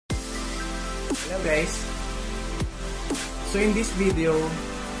Hello guys! So in this video,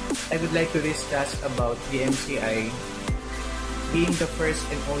 I would like to discuss about DMCI being the first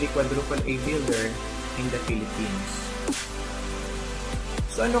and only quadruple-A builder in the Philippines.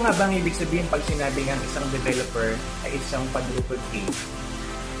 So ano nga bang ibig sabihin pag sinabing ang isang developer ay isang quadruple-A?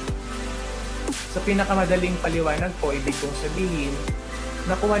 Sa pinakamadaling paliwanag po, ibig kong sabihin,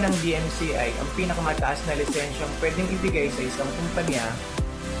 nakuha ng DMCI ang pinakamataas na lisensyang pwedeng ibigay sa isang kumpanya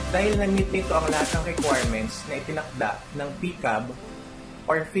dahil na-meet nito ang lahat ng requirements na itinakda ng PCAB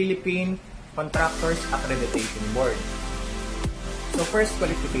or Philippine Contractors Accreditation Board. So first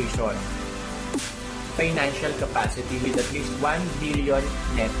qualification, financial capacity with at least 1 billion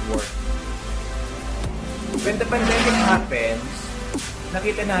net worth. When the pandemic happens,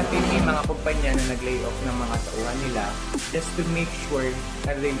 nakita natin may mga kumpanya na nag-lay off ng mga tauhan nila just to make sure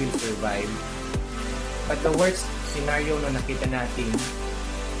na they will survive. But the worst scenario na nakita natin,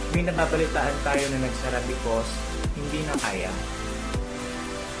 may nababalitaan tayo na nagsara because hindi na kaya.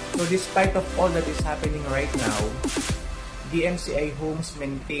 So despite of all that is happening right now, DMCI Homes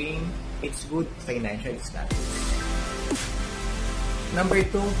maintain its good financial status. Number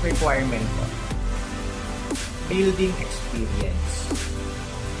 2, requirement po. Building experience.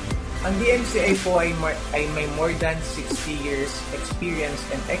 Ang DMCI po ay may more than 60 years experience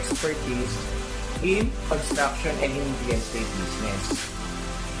and expertise in construction and in real estate business.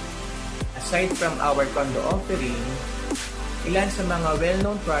 Aside from our condo offering, ilan sa mga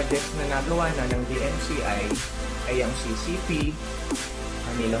well-known projects na nagawa na ng DMCI ay ang CCP,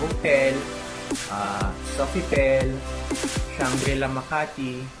 Manila Hotel, Sofitel, Shangri-La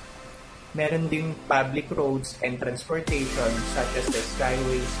Makati. Meron ding public roads and transportation such as the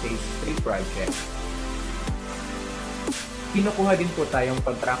Skyway Stage 3 project. Kinukuha din po tayong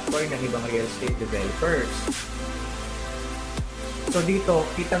contractor ng ibang real estate developers. So dito,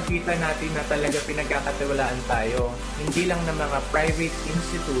 kitang-kita natin na talaga pinagkakatiwalaan tayo, hindi lang ng mga private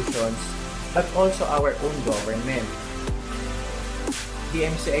institutions, but also our own government.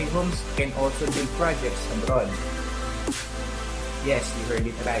 DMCI Homes can also build projects abroad. Yes, you heard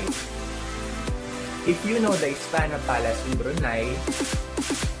it right. If you know the Istana Palace in Brunei,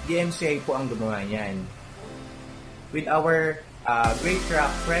 DMCI po ang gumawa niyan. With our great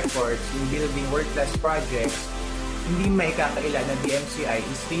track records in building world-class projects, hindi maikakaila na DMCI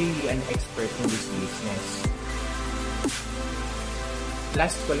is really an expert in this business.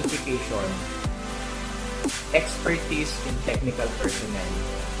 Last qualification, expertise in technical personnel.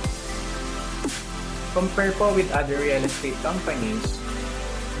 Compare po with other real estate companies,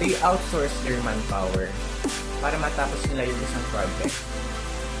 they outsource their manpower para matapos nila yung isang project.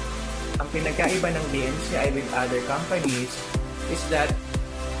 Ang pinagkaiba ng DMCI with other companies is that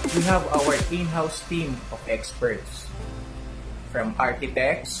we have our in-house team of experts, from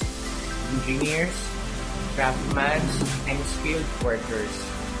architects, engineers, craftsmen, and skilled workers.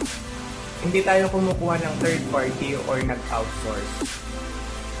 Hindi tayo kumukuha ng third party or nag-outsource.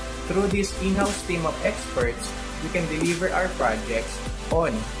 Through this in-house team of experts, we can deliver our projects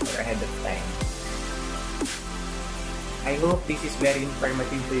on or ahead of time. I hope this is very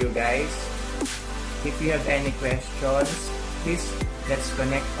informative to you guys. If you have any questions, please let's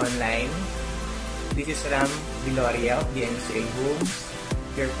connect online. This is VILORIA of DMCI Homes,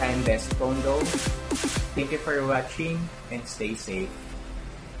 your time best condo. Thank you for watching and stay safe.